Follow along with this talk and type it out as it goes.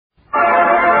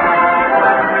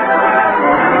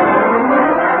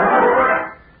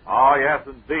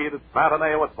indeed. It's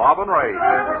Matinee with Bob and Ray.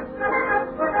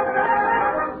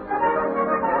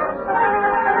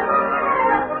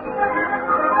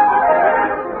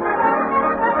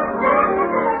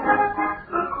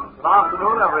 Good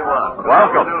afternoon, everyone.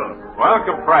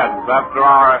 Welcome, friends, after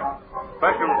our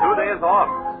special 2 days off.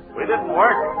 We didn't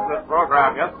work this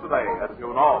program yesterday, as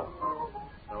you know.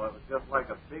 So it was just like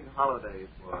a big holiday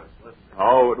for us, wasn't it?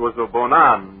 Oh, it was a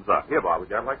bonanza. Here, Bob, would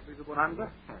you like to see the bonanza?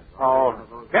 Oh,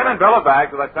 Ken and Bill are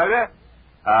back, did I tell you?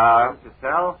 Don't you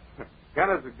tell? Ken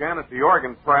is again at the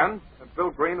organ, friends, and Bill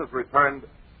Green has returned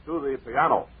to the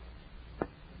piano.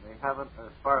 They haven't,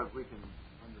 as far as we can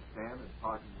understand, in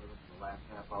talking with them for the last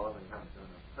half hour, they haven't done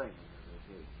a thing in their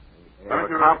vacation. They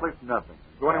have accomplished nothing.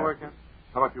 Go anywhere, Ken?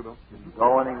 How about you, Bill? Did you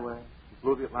go anywhere? You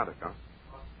flew the Atlantic, huh?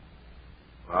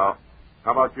 Well,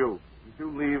 how about you? Did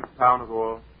you leave town at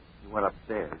all? You went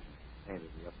upstairs. Painted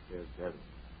the upstairs bedroom.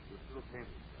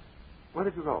 Where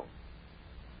did you go?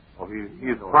 Oh,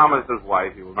 he's promised his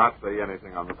wife he will not say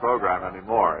anything on the program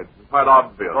anymore. It's quite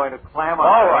obvious. You're going to clam up.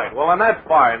 All right. Well, then that's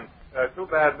fine. Too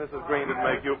bad Mrs. Green didn't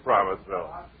make you promise, Bill.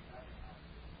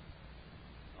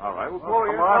 All right. Well, tell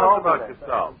us about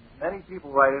yourself. Many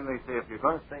people write in and they say, if you're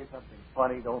going to say something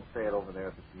funny, don't say it over there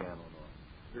at the piano.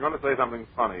 If you're going to say something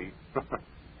funny.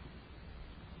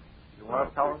 You want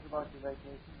to tell us about your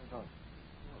vacation or don't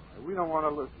you? We don't want to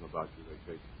listen about your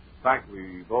vacation. In fact,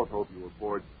 we both hope you were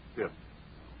bored stiff.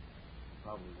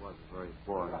 Probably was a very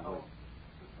boring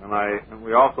week. And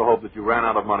we also hope that you ran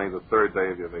out of money the third day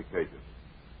of your vacation.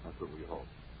 That's what we hope.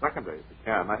 Second day, if you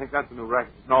can. I think that's a new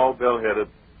record. No, Bill hit it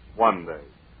 1 day.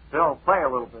 Bill, play a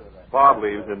little bit of that. Bob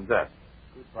leaves in debt.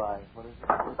 Goodbye. What is it?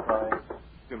 Goodbye.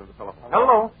 Excuse me, the telephone.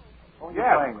 Hello. Oh,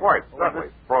 Yes, of course. Certainly.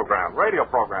 Program. Radio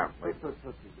program. Play Tootsie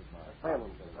Goodbye. Play a little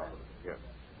bit of that. Yes.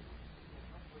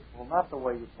 Well, not the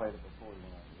way you played it before you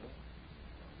went out here.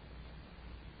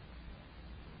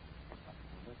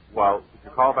 Well, if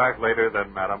you call back later,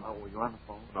 then, madam. Oh, were you on the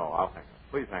phone? No, I'll hang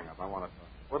up. Please hang up. I want to.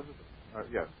 What is it?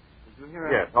 Yes. Did you hear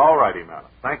it? Yes. All righty, madam.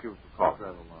 Thank you for calling.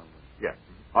 That's rather long. Yes.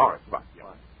 All right. Goodbye. Yes.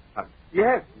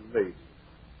 Yes, please.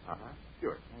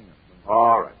 Sure.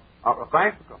 All right.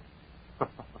 Thanks for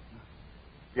calling.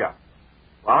 Yeah.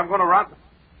 Well, I'm going to run.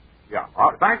 Yeah.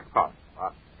 Thanks for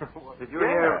calling. Did you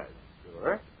hear it?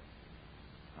 Sure.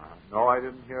 No, I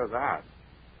didn't hear that.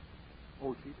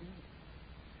 Oh, she did?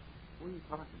 Who are you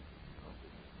talking to?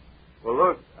 Well,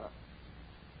 look.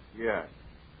 Yeah.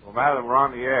 Well, madam, we're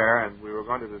on the air, and we were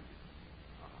going to...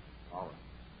 all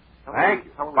right. Thank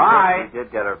you. Bye. We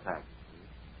did get our package.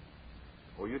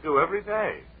 Well, you do every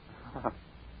day.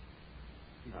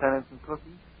 You sent in some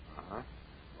cookies? Uh-huh.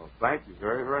 Well, thank you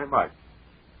very, very much.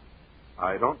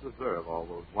 I don't deserve all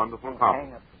those wonderful compliments.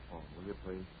 Hang up the phone, will you,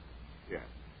 please? Yes.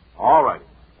 All right.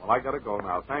 Well, I got to go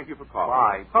now. Thank you for calling.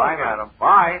 Bye. Bye, madam.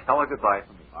 Bye. Tell her goodbye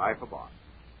for me. Bye for Bob.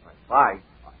 Bye.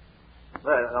 All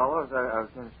I was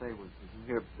going to say was, did you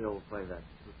hear Bill play that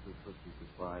Tootsie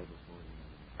Goodbye before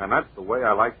you... And that's the way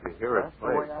I like to hear it That's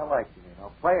played. the way I like it.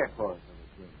 I'll play it for us.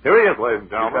 Here he is, ladies and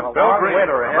gentlemen. You've got a Bill long Green,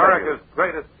 winter ahead of America's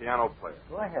greatest piano player.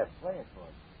 Go ahead, play it for us.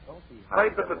 Don't be Play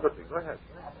hard. Tootsie. Go ahead.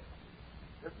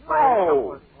 Just play it.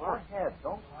 Go ahead.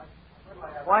 Don't.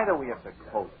 Why do we have to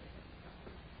quote?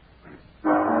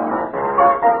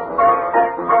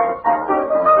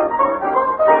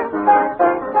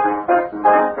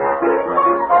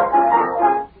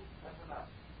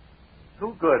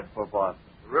 Too good for Boston.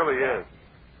 It really is.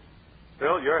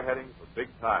 Bill, you're heading for big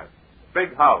time.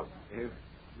 Big house.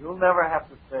 You'll never have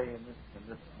to stay in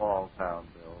this small town,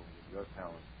 Bill, with your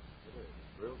talent. It is.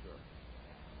 Real good.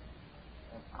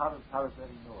 And how does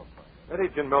Eddie Miller play? Eddie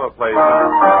Gin Miller plays. I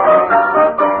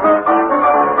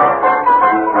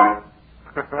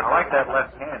like that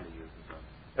left hand he uses.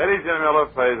 Eddie Gin Miller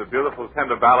plays a beautiful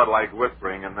tender ballad like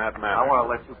Whispering in that manner. I want to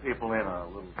let you people in on a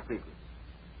little secret.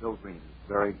 Bill Green is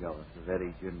very jealous of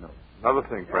Eddie Gin Miller. Another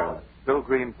thing, friends. Bill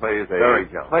Green plays a Very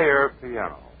jealous. player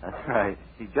piano. That's right.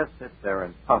 He just sits there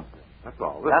and pumps it. That's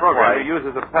all. This That's program, why- he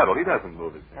uses a pedal. He doesn't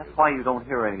move his fingers. That's why you don't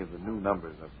hear any of the new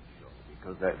numbers of the show,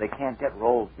 because they can't get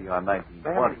rolls beyond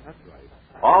 1920. That's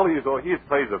right. All he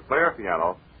plays a player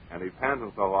piano, and he pans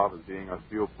himself off as being a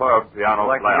superb piano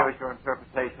Would you like player. to give us your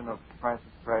interpretation of Francis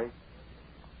Craig?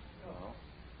 No.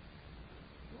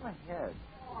 Go ahead.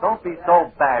 Don't be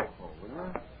so bashful, will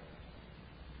you?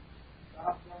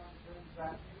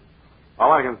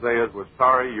 All I can say is, we're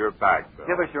sorry you're back, Bill.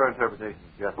 Give us your interpretation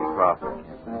of Jesse Crawford.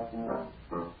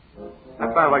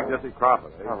 That sounds like Jesse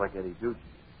Crawford, eh? Sounds like Eddie Ducey.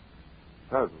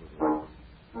 Does it?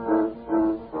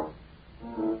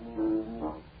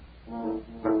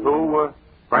 Who,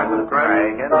 Francis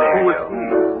Craig? And Who there was you he?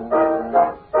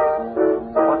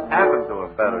 What's happened to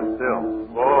him, better still?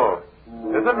 Oh,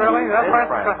 really? That's It's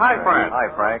Frank. Hi, Frank. Hi,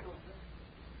 Frank.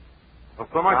 Well,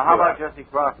 so much Now, how for about that. Jesse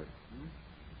Crawford?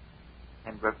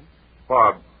 And Griffin?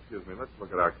 Bob, excuse me, let's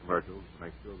look at our commercials to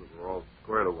make sure that we're all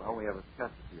squared away. Well, we have a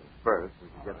Chesterfield first. We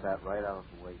can get that right out of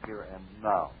the way here and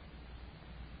now.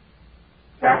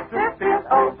 Chesterfield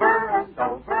over and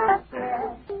over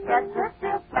again.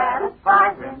 Chesterfield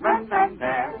satisfies women and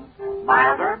men.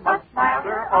 Milder, much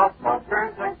milder, all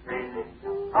smokers agree.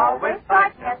 Always try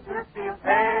Chesterfield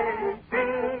ABC.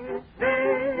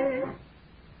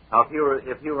 Now,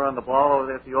 if he were on the ball over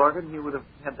there at the organ, he would have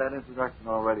had that introduction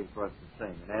already for us to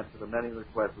sing. In answer to many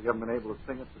requests, we haven't been able to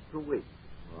sing it for 2 weeks.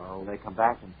 Well, they come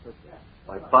back and sit there,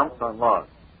 like bumps on logs.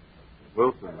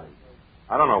 Wilson,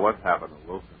 I don't know what's happened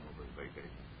to Wilson over his vacation.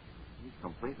 He's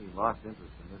completely lost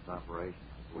interest in this operation.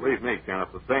 Believe me, Ken,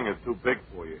 if the thing is too big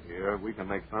for you here, we can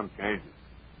make some changes.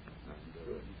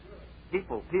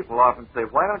 And, People often say,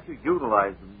 why don't you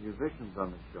utilize the musicians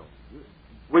on the show?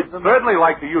 we'd certainly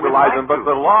like to utilize them, but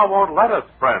the law won't let us,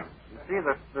 friend. You see,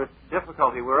 the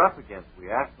difficulty we're up against. We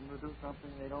ask them to do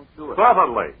something, they don't do it.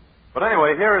 Certainly. But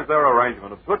anyway, here is their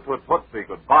arrangement of Toot Toot Tootsie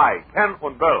Goodbye, Ken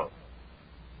and Bill.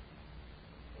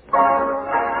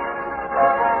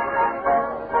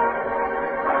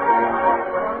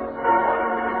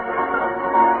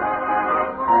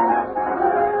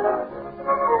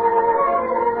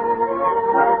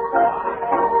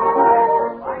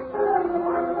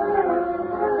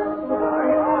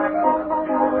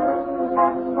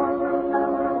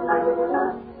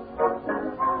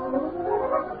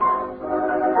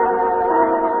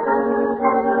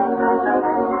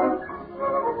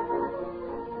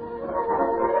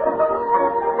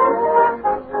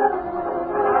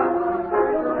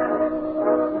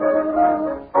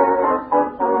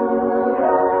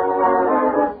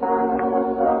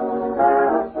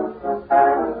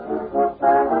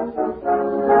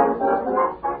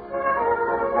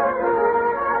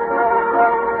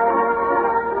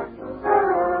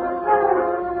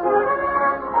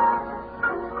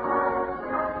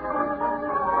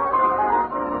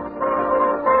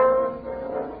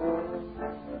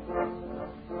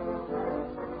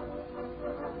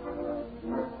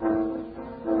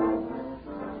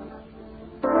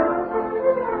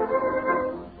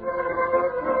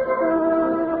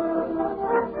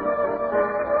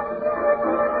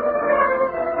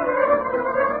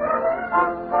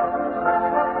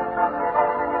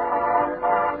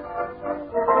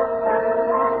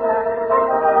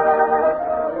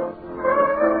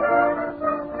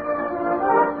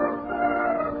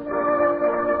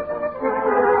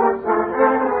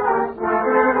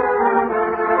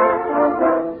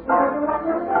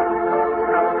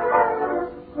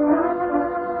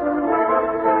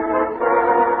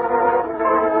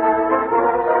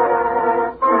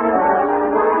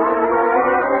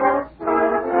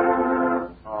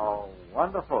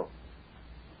 Wonderful.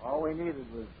 All we needed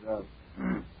was I've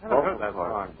heard that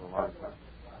song for a long time.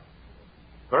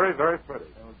 Very, very pretty.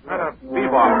 Had a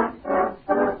bebop.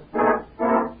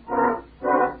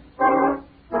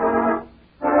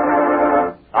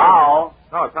 Now.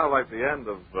 No, it sounded like the end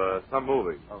of some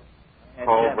movie And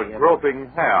called Jenny, The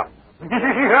Groping Hair.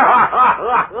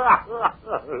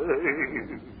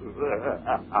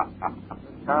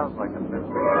 sounds like a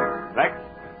mystery. Next,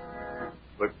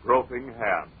 The Groping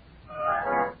Hand.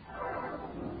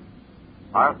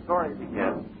 Our story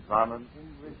begins on an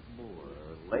English moor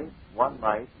late one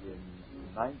night in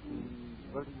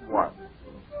 1931.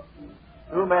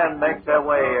 Two men make their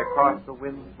way across the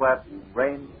windswept,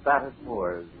 rain-spattered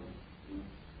moors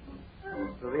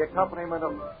to the accompaniment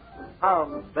of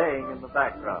hounds baying in the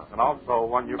background. And also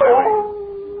one you believe.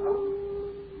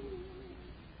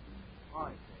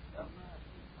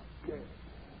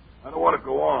 I don't want to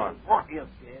go on. What are you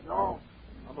scared of?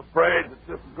 I'm afraid that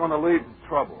this is going to lead to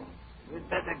trouble. We'd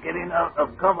better get in out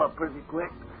of cover pretty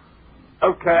quick.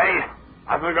 Okay.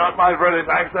 I forgot my British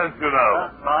accent, you know.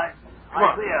 That's right. Come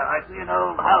on. I see an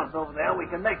old house over there. We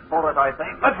can make for it, I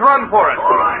think. Let's run for it.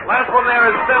 All right. Last one there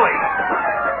is silly.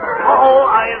 Oh,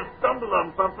 I have stumbled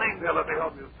on something. Here, let me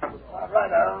help you.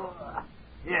 Righto.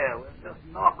 Here, we'll just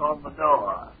knock on the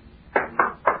door.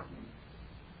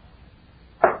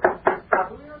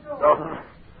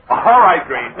 All right,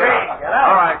 Green. Green, get out.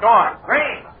 All right, go on.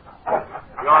 Green!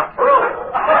 You're through.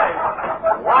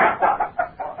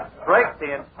 What? Break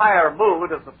the entire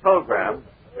mood of the program.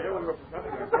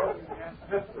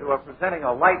 We were presenting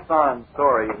a lights-on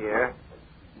story here,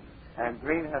 and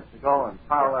Green has to go and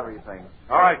foul everything.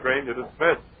 All right, Green, you're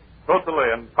dismissed.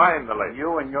 Totally and finally.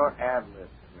 You and your ad-libs,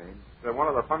 Green. They're one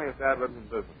of the funniest ad-libs in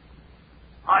business.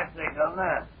 I think on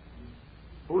that.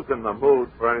 Who's in the mood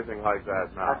for anything like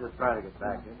that now? I'm just trying to get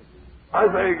back in. I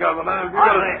say, Governor, have you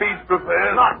got a speech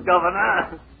prepared? Not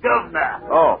Governor. Governor.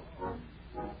 Oh.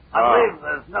 I believe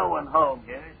there's no one home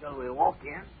here. Shall we walk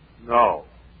in? No.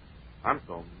 I'm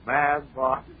so mad,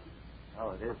 boss.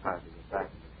 Oh, it is hard to get back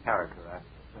into character after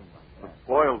a thing like that. It's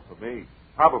spoiled for me.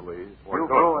 Probably for You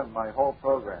good. ruined my whole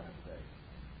program today.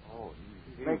 Oh,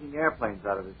 He's making airplanes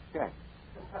out of his check.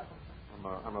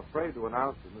 I'm afraid to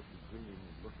announce that Mrs. Green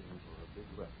is looking for a big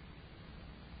lift.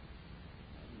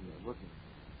 Looking.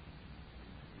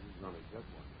 He's going to get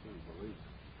one, too, believe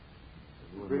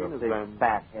me. Green has big been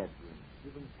fat head.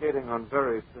 You've been skating on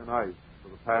very thin ice for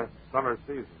the past summer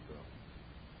season, Bill.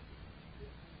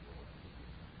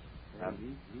 And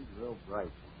he's real bright.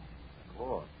 Of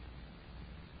course.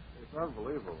 It's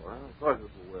unbelievable, huh? Of course this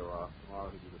will wear off. Tomorrow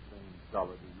he'll be the same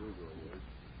dullard he usually is.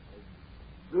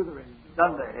 Slithering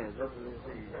dunderhead.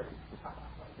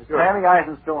 Is Sammy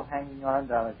Eisen still hanging on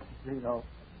down at the casino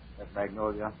at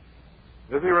Magnolia?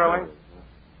 Is he really?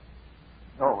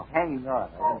 No, hanging on.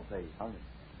 I didn't say hung.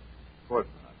 Of course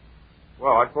not.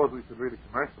 Well, I suppose we should read a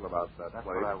commercial about that That's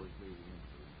place. what I was reading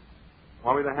into.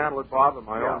 Want me to handle it, Bob, in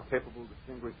my Yeah. own capable,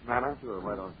 distinguished manner? Sure,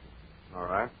 why don't you? All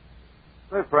right.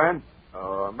 Say, friend,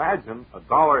 imagine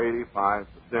 $1.85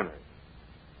 for dinner.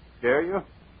 Scare you?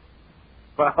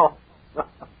 Well,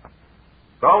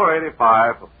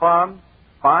 $1.85 for fun,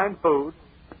 fine food,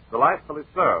 delightfully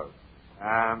served,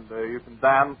 and you can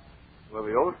dance where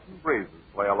the ocean breezes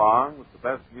play along with the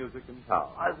best music in town.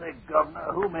 I say,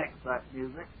 Governor, who makes that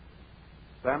music?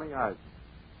 Sammy Eisen,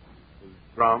 his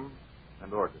drum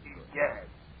and orchestra. Yes.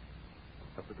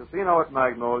 At the casino at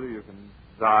Magnolia, you can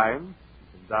dine,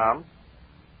 you can dance,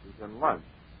 you can lunch.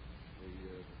 The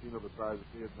casino beside the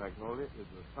sea at Magnolia is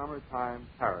a summertime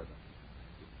paradise.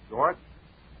 It's short,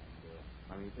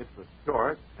 it's a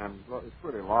short, and well, it's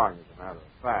pretty long, as a matter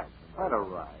of fact. Quite a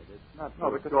ride. It's not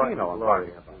No, the short casino I'm and talking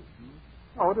glorious. about.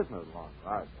 No, it isn't a long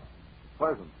ride, though. It's a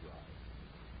pleasant ride.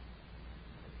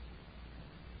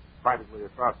 Practically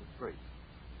across the street.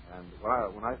 And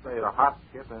when I say It's a hop,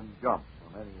 skip, and jump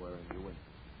from anywhere in New England.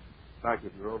 in fact,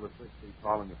 if you're over 6 feet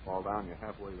tall and you fall down, you're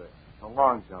halfway there. It's a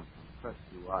long jump from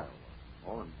Crestview, Iowa.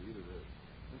 Oh, indeed it is.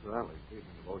 Incidentally,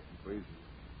 speaking of ocean breezes,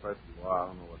 Crestview,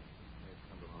 I don't know what may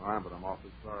come to my mind, but I'm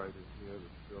awfully sorry to hear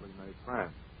that Shirley made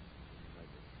friends.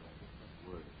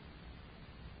 Word.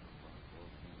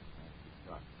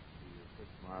 6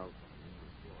 miles from the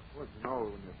English shore. Of course, you know,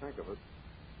 when you think of it,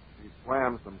 he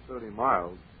swam some 30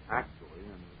 miles, actually,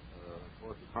 and, of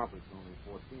course, accomplished only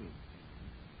 14. He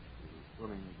was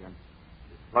swimming against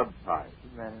the flood tide. He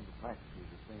ran into practically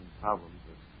the same problems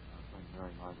that our friend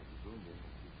Mary Margaret was doing when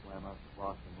she swam out to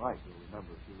Boston Light. You'll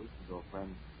remember a few weeks ago,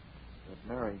 friend, that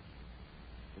Mary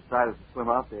decided to swim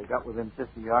out there, got within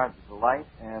 50 yards of the light,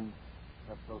 and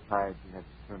got so tired she had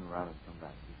to turn around and come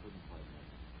back. She couldn't quite make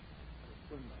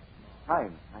it. Hi.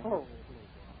 Hello.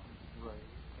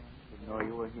 Didn't know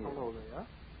you were here. Hello there.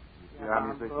 You see our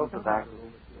musicians are back.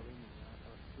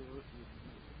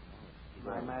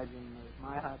 I imagine if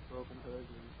my heart's broken, hers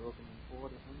will be broken in 4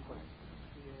 different places.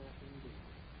 Yes, indeed.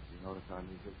 You notice our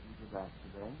musicians are back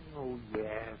today? Oh,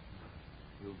 yes.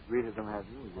 You greeted them, have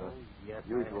you, with your Yes,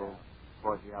 usual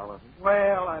cordiality?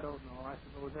 Well, I don't know. I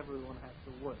suppose everyone has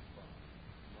to work for it.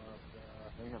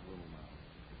 But, They have little mouths.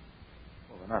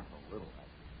 Well, they're not so little,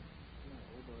 actually. no,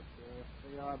 but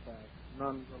they are back,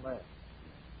 nonetheless.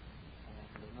 And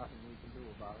there's nothing we can do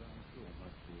about it, I'm sure. They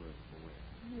must be aware.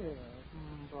 Yes.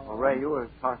 Well, Ray, you were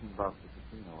talking about the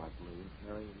casino, I believe.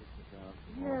 Mary, you sit down.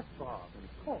 Yes, Bob.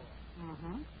 Of course.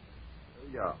 Mm-hmm.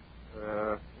 Yeah.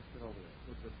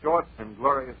 It's a short and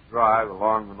glorious drive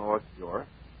along the North Shore,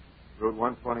 Route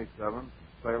 127 from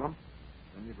Salem.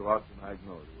 Then you go out to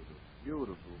Magnolia with a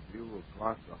beautiful view of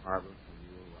Gloucester Harbor when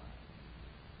you arrive.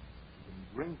 You can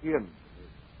drink in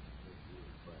this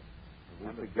beautiful place.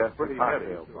 And it's pretty heady.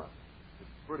 Too.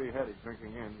 It's pretty heady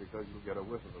drinking in because you get a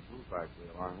whiff of the brew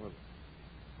factory along with it.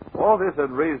 All this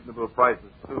at reasonable prices,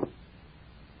 too.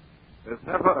 There's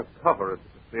never a cover at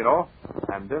the casino,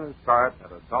 and dinners start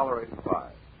at $1.85.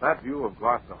 That view of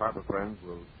Gloucester Harbor, friends,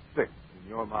 will stick in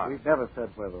your mind. We've never said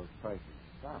where those prices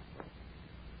stop.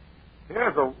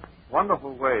 Here's a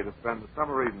wonderful way to spend a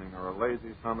summer evening or a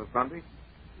lazy summer Sunday.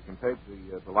 You can take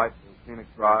the delightful scenic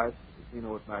drive to the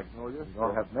casino at Magnolia. We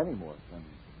don't have many more Sundays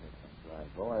to take on drive.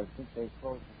 Well, I think they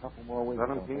close a couple more weeks.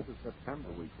 17th of September,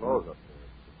 we close up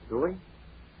there. Do we?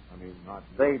 I mean, not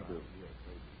They you, do. Yes,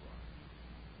 they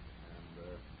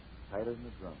do. And Tighter than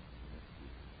the drum.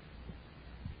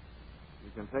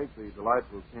 you can take the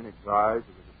delightful scenic drive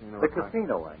to the casino. The at Mag-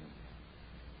 casino, I mean.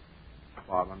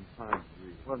 Bob, I'm trying to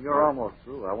read. Well, you're almost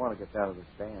through. I want to get down to the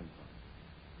stand.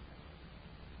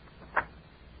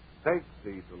 take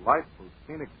the delightful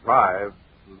scenic drive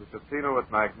to the casino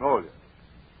at Magnolia.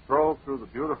 Stroll through the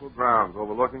beautiful grounds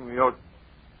overlooking the ocean.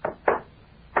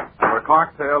 Have a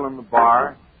cocktail in the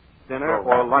bar, dinner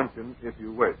or luncheon if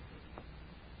you wish.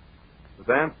 The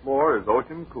dance floor is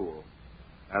ocean cool,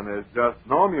 and there's just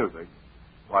no music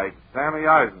like Sammy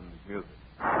Eisen's music.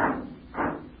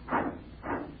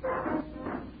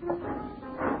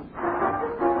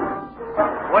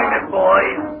 Swing it,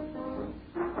 boys.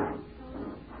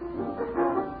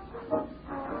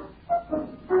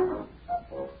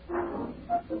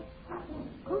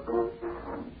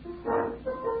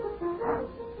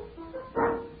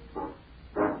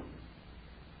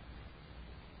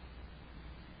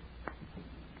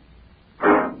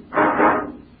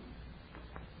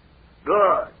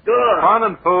 Good. Fun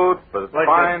and food, for Like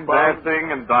fine this, Bob.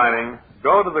 dancing and dining.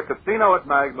 Go to the casino at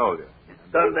Magnolia.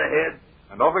 Thunderhead.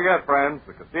 And don't forget, friends,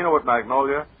 the casino at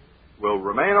Magnolia will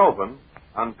remain open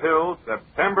until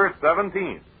September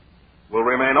 17th. Will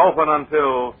remain open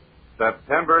until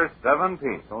September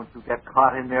 17th. Don't you get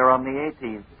caught in there on the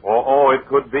 18th. Oh, it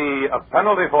could be a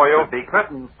penalty for you. Could be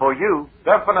curtains for you.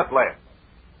 Definitely.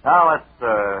 Now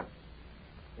let's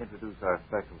introduce our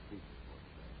special feature.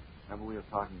 Remember we were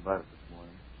talking about it this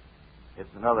morning? It's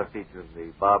another feature of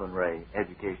the Bob and Ray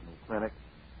Educational Clinic.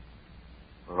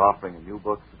 We're offering a new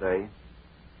book today.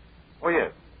 Oh,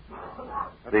 yes.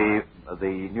 The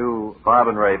new Bob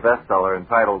and Ray bestseller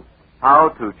entitled How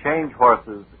to Change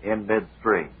Horses in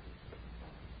Midstream.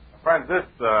 Friends,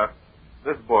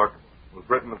 this book was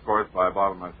written, of course, by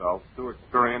Bob and myself, two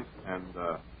experienced and,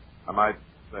 I might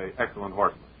say, excellent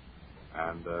horsemen.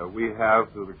 And we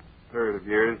have, through the period of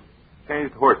years,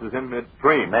 changed horses in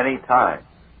midstream. Many times.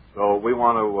 So we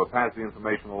want to pass the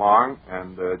information along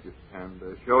and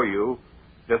show you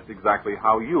just exactly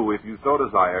how you, if you so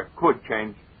desire, could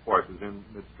change horses in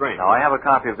midstream. Now, I have a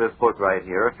copy of this book right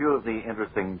here. A few of the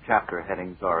interesting chapter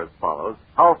headings are as follows.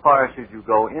 How far should you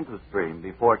go into stream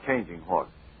before changing horse?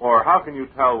 Or how can you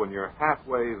tell when you're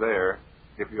halfway there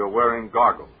if you're wearing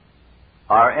goggles?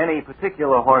 Are any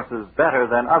particular horses better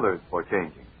than others for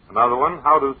changing? Another one,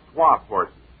 how to swap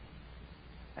horses.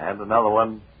 And another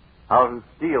one, how to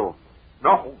steal.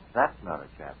 No, That's not a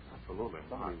chapter. absolutely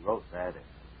not. Somebody wrote that in.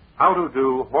 How to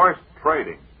do horse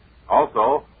trading.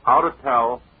 Also, how to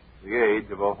tell the age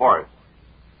of a horse.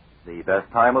 The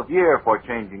best time of year for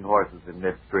changing horses in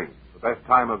midstream. The best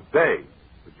time of day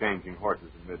for changing horses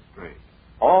in midstream.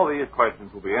 All these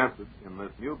questions will be answered in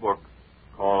this new book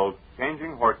called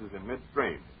Changing Horses in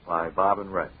Midstream. By Bob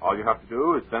and Ray. All you have to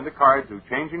do is send a card to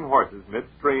Changing Horses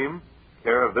Midstream,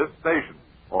 care of this station.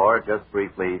 Or, just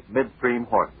briefly, Midstream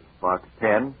Horses, Box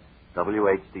 10,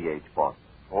 WHDH, Boston.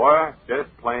 Or just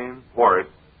plain horse,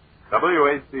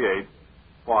 WHDH,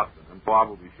 Boston, and Bob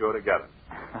will be sure to get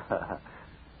it.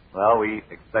 Well, we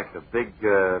expect a big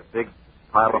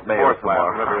pile of mail Horse laugh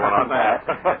tomorrow. from everyone on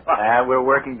that. And we're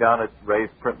working down at Ray's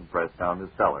Printing Press down in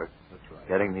the cellar, That's right.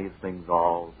 getting these things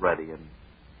all ready and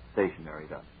stationary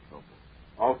done. So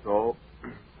Also,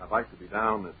 I'd like to be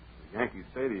down at Yankee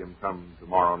Stadium come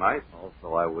tomorrow night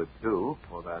also, I would too.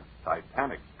 for that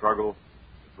titanic struggle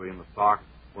between the Sox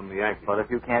and the Yankees. But if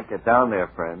you can't get down there,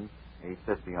 friends,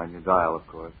 850 on your dial, of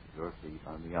course, your seat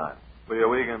on the aisle.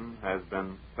 Leo Egan has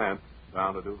been sent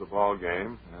down to do the ball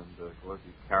game, and of course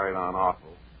he carried on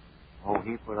awful. Oh,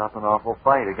 he put up an awful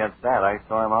fight against that. I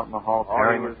saw him out in the hall He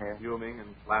tearing was his hair. fuming and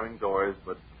slamming doors,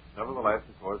 but nevertheless,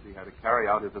 of course, he had to carry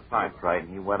out his assignment. That's right, and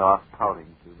he went off pouting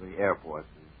to the airport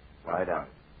to fly That's down. right.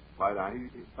 Fly down.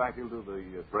 In fact, he'll do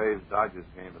the Braves-Dodgers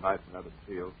game tonight from Evans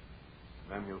Field.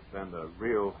 Then he'll spend a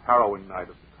real harrowing night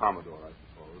at the Commodore, I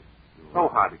suppose. It's so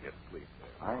hard to get sleep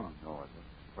there. I know it.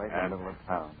 It's right in And- the middle of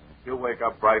town. He'll wake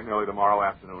up bright and early tomorrow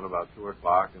afternoon about 2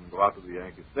 o'clock and go out to the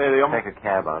Yankee Stadium. Take a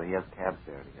cab out. He has cabs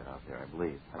there to get out there, I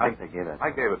believe. I think they gave it.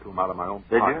 I gave it to him out of my own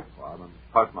Did pocket, you? Bob, and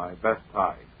plus my best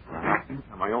tie and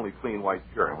my only clean white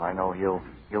shirt. Well, I know he'll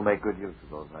make good use of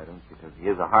those items because he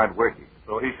is a hard worker.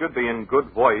 So he should be in good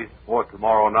voice for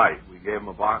tomorrow night. We gave him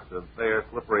a box of Thayer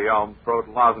Slippery Elm throat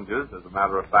lozenges. As a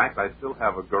matter of fact, I still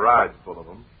have a garage full of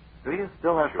them. Do you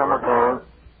still have Sure. some of those?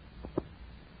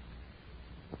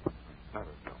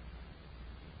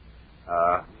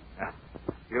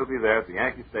 He'll be there at the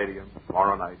Yankee Stadium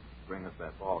tomorrow night to bring us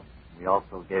that ball. We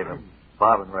also gave him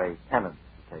Bob and Ray pennants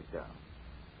to take down.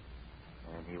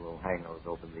 And he will hang those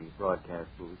over the broadcast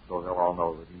booth so they'll all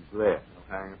know that he's there.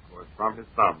 He'll hang, of course, from his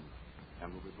thumb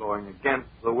and will be blowing against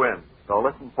the wind. So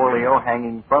listen for Leo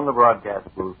hanging from the broadcast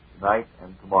booth tonight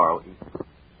and tomorrow evening.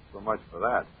 So much for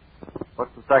that.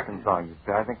 What's the second song you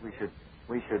play? I think we should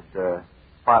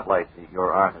spotlight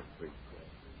your artistry.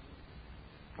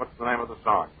 What's the name of the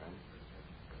song, man?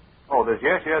 Oh, there's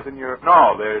yes in your...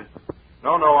 No, there's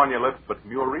no on your lips, but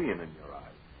murine in your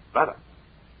eyes. Better.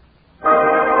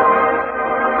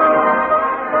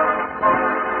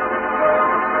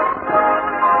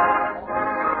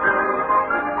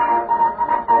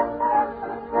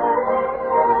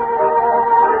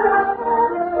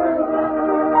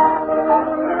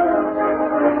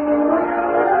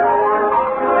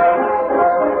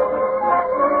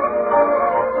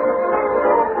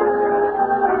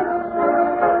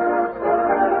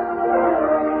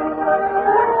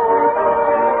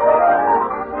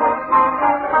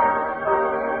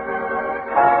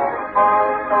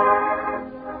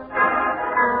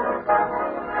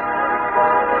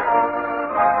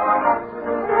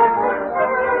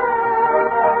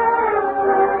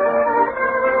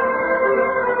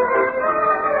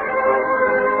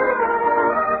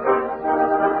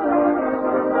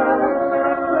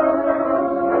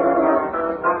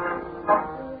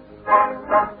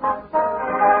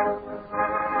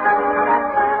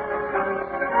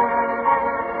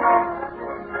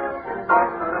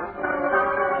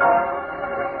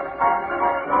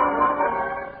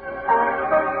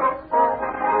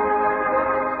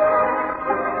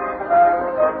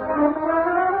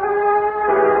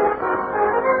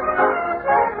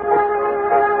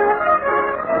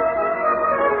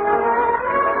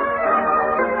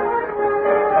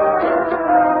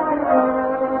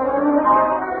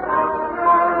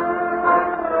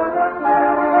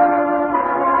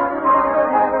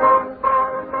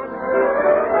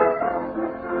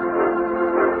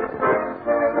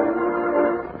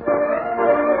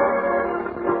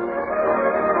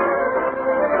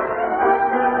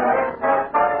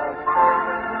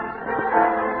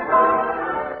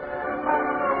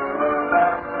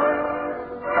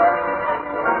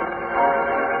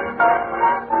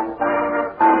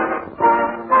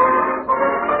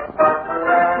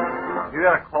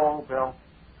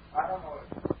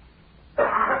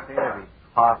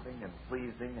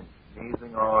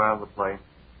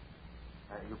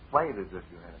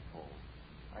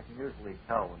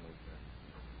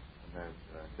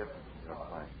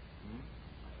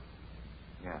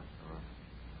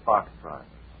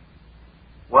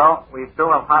 Well, we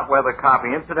still have hot weather copy.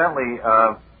 Incidentally,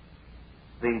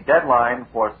 the deadline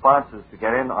for sponsors to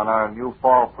get in on our new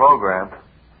fall program,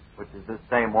 which is this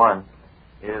same one,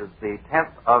 is the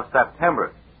 10th of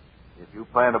September. If you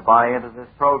plan to buy into this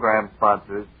program,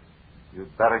 sponsors,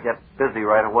 you'd better get busy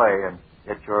right away and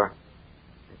get your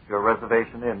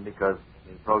reservation in, because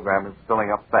the program is filling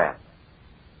up fast.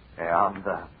 And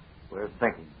we're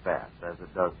sinking fast as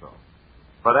it does so.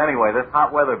 But anyway, this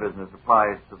hot weather business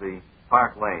applies to the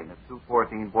Park Lane at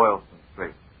 214 Boylston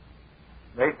Street.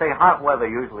 They say hot weather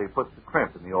usually puts the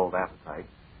crimp in the old appetite.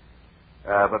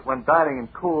 But when dining in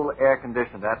cool,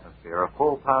 air-conditioned atmosphere, a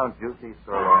full-pound, juicy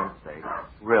sirloin steak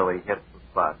really hits the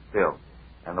spot still.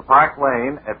 And the Park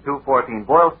Lane at 214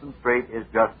 Boylston Street is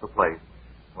just the place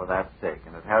for that steak.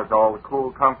 And it has all the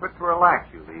cool comfort to relax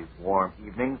you these warm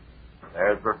evenings.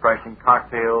 There's refreshing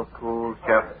cocktails, cool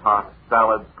chef's hot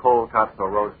salads, cold cuts or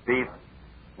roast beef,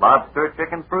 lobster,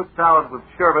 chicken, fruit salad with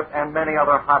sherbet, and many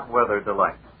other hot weather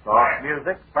delights. Soft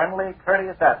music, friendly,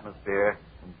 courteous atmosphere,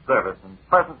 and service and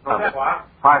pleasant service.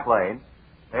 Park Lane.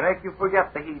 They make you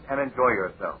forget the heat and enjoy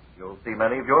yourself. You'll see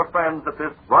many of your friends at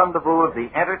this rendezvous of the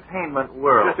entertainment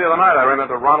world. Just the other night I ran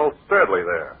into Ronald Sturdley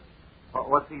there. Well,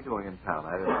 what's he doing in town?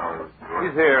 I didn't know he was here.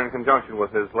 He's here in conjunction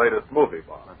with his latest movie,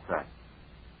 Bob. What's that?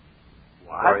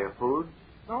 What? Story of Food?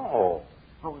 No.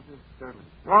 What was this, Sturdley?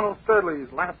 Ronald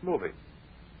Sturdley's last movie.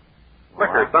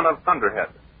 Well, Flicker, Son of Thunderhead.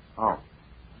 Oh.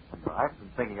 I've been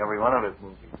thinking every one of his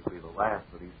movies would be the last,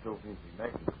 but he still seems to be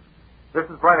making it. This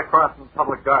is right across from the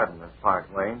public garden, this Park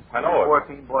Lane. I know it.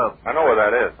 14 Boylston. I know where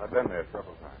that is. I've been there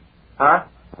several times. Huh?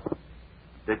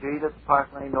 Did you eat at the Park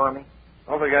Lane, Normie?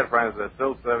 Don't forget, friends, they're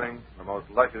still serving the most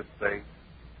luscious steak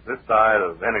this side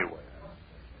of anywhere.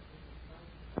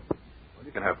 Well,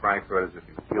 you can have frankfurters if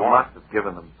you want. Must have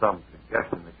given them some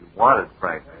suggestion that you wanted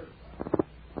frankfurters.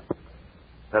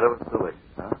 Said it was delicious,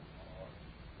 huh?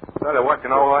 Tell you what, you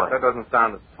know what? That doesn't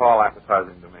sound at all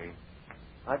appetizing to me.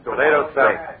 I'd go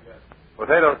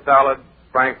Potato salad,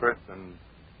 frankfurts, and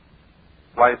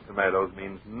sliced tomatoes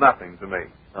means nothing to me.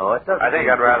 No, it doesn't. I think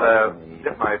I'd rather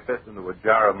dip my fist into a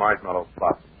jar of marshmallow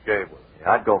fluff and shave with it.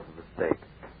 Yeah, I'd go for the steak.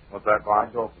 What's that, Bob?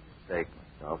 I'd go for the steak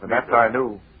myself. And that's our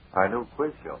new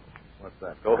quiz show. What's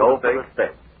that? Go for the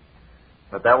steak.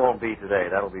 But that won't be today.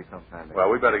 That'll be sometime next. Well,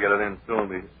 we better get it in soon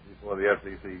before the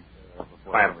FCC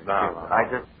clamps down. I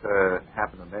just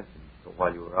happened to mention,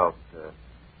 while you were out,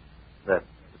 that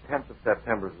the 10th of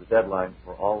September is the deadline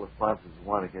for all the sponsors who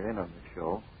want to get in on the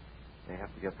show. They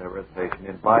have to get their reservation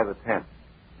in by the 10th.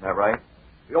 Isn't that right?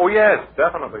 Oh, yes,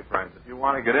 definitely, friends. If you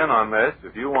want to get in on this,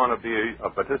 if you want to be a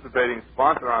participating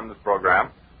sponsor on this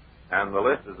program, and the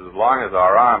list is as long as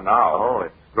our arm now. Oh,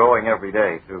 it's growing every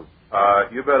day, too.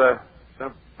 You better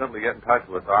simply get in touch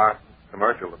with our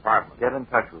commercial department. Get in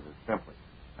touch with us, simply.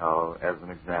 Now, as an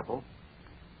example.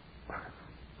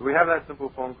 Do we have that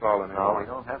simple phone call anymore? No, we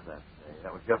don't have that today.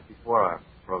 That was just before our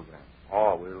program.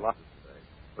 Oh, we lost it today.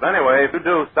 But anyway, if you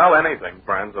do sell anything,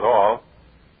 friends, at all,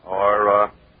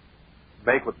 or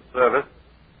make with the service,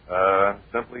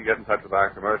 simply get in touch with our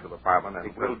commercial department,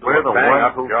 and we'll do we're the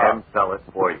ones who job. can sell it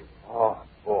for you. Oh,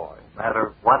 boy. No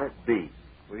matter what it be.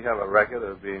 We have a record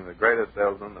of being the greatest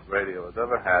salesman that radio has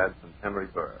ever had since Henry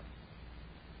Burr.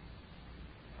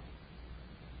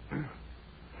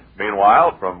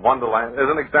 Meanwhile, from Wonderland, as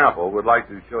an example, we'd like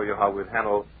to show you how we'd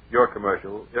handle your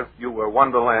commercial if you were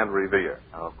Wonderland Revere.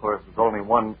 Now, of course, there's only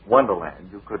one Wonderland.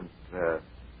 You couldn't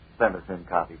send us in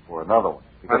copy for another one.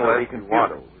 Unless you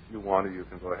want to. If you want to, you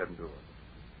can go ahead and do it.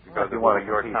 Because it will be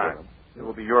your time. It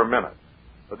will be your minute.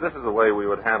 But this is the way we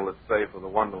would handle it, say, for the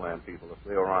Wonderland people if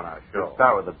they were on our show. We'll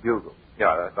start with a bugle.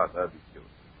 Yeah, I thought that'd be cute.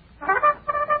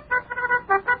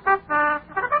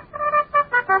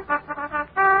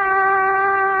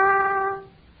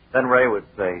 Then Ray would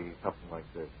say something like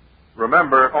this.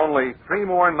 Remember, only three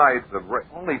more nights of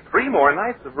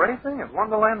racing at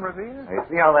Wonderland Revere? Now, you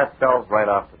see how that spells right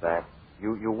off the bat?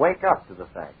 You wake up to the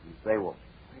fact. You say, well,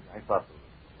 I thought there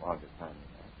was a longer time than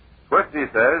that. Twisty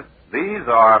says, these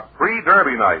are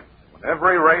pre-Derby nights, when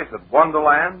every race at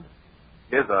Wonderland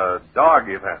is a dog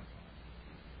event.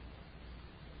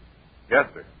 Yes,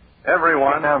 sir.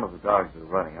 Everyone... Get down to the dogs that are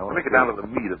running. Let me get down to the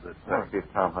meat of this I want to see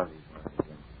if Tom Hunty's running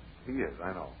again. He is,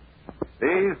 I know.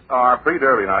 These are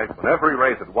pre-Derby nights when every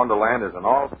race at Wonderland is an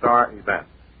all-star event.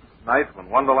 Nights when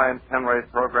Wonderland's 10-race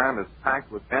program is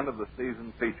packed with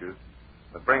end-of-the-season features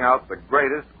that bring out the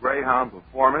greatest greyhound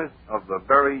performers of the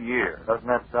very year. Doesn't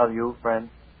that sell you, friend?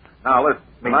 Now, listen.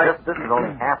 I mean, this is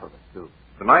only half of it, too.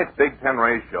 Tonight's Big Ten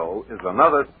race show is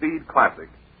another speed classic,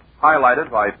 highlighted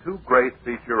by two great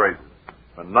feature races,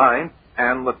 the 9th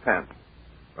and the 10th.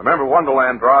 Remember,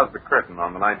 Wonderland draws the curtain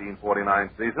on the 1949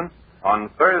 season on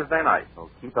Thursday night. So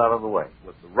keep out of the way.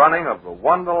 With the running of the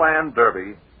Wonderland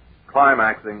Derby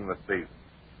climaxing the season.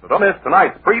 So don't miss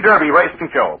tonight's pre-Derby racing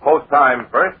show. Post time,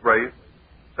 first race,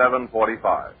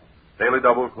 7:45. Daily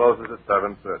Double closes at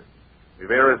 7:30.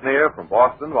 Revere is near from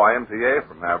Boston by MTA,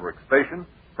 from Maverick Station,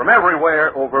 from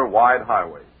everywhere over wide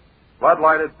highways.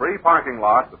 Floodlighted free parking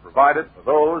lots are provided for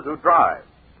those who drive.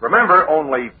 Remember,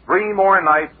 only 3 more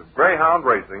nights of Greyhound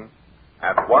racing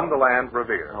at Wonderland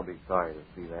Revere. I'll be sorry to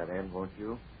see that end, won't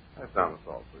you? That sounds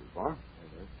all pretty fun.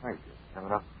 Thank you. Have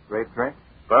enough grape drink?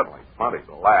 Certainly. Plenty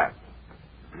to last.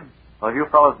 Well, have you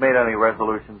fellows made any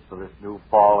resolutions for this new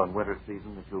fall and winter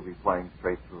season that you'll be playing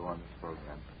straight through on this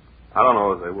program? I don't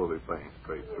know if they will be playing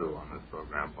straight through on this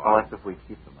program, Bob. Well, that's if we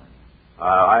keep them in.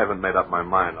 I haven't made up my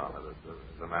mind on it,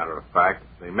 as a matter of fact.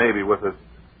 They may be with us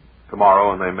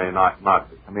tomorrow, and they may not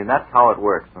be. I mean, that's how it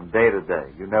works from day to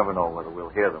day. You never know whether we'll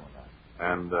hear them or not.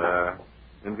 And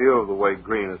in view of the way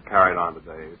Green is carried on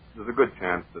today, there's a good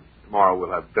chance that tomorrow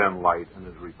we'll have Ben Light and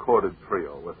his recorded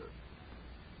trio with us.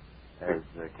 As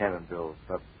Ken and Bill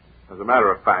said. As a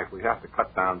matter of fact, we have to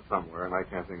cut down somewhere, and I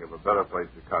can't think of a better place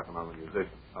to cut than on the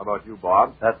musicians. How about you,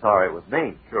 Bob? That's all right with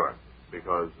me. Sure,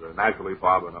 because naturally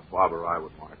Bob or I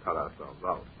would want to cut ourselves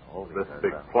out. Oh, this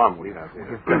big plum we have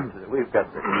here. We've got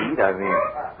to eat. I mean,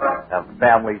 have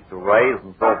families to raise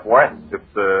and so forth.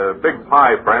 It's a big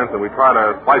pie, friends, and we try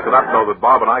to slice it up so that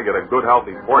Bob and I get a good,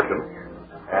 healthy portion.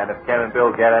 And if Ken and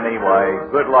Bill get any, why,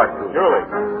 good luck to them. Surely.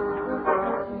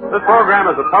 This program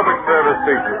is a public service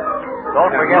feature.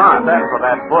 Don't forget to send for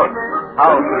that book,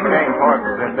 How to Change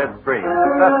Horses in Midstream,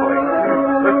 successfully.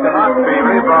 This cannot be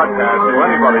rebroadcast to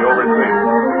anybody overseas.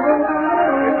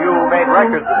 If you made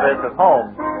records of this at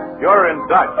home, you're in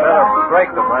Dutch. Better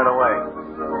break them right away.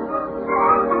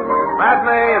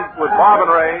 Matinee with Bob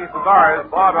and Ray, stars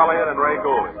Bob Elliott and Ray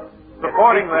Goulding.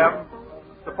 Supporting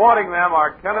them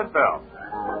are Kenneth Bell.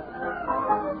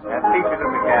 And featured in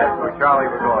the cast were Charlie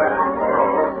Burgoyne and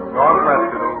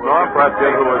Norm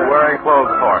Preston, who was wearing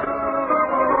clothes for it.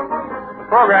 The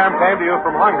program came to you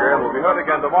from Hunger and will be heard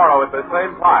again tomorrow at the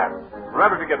same time.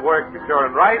 Remember to get work secure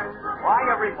and right. Why,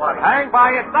 everybody? Hang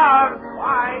by yourselves.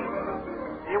 Why?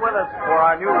 Be with us for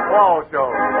our new fall show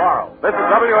tomorrow. This is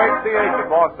WHCH in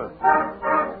Boston.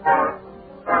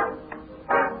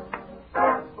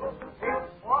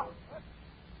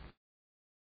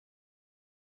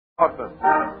 Boston.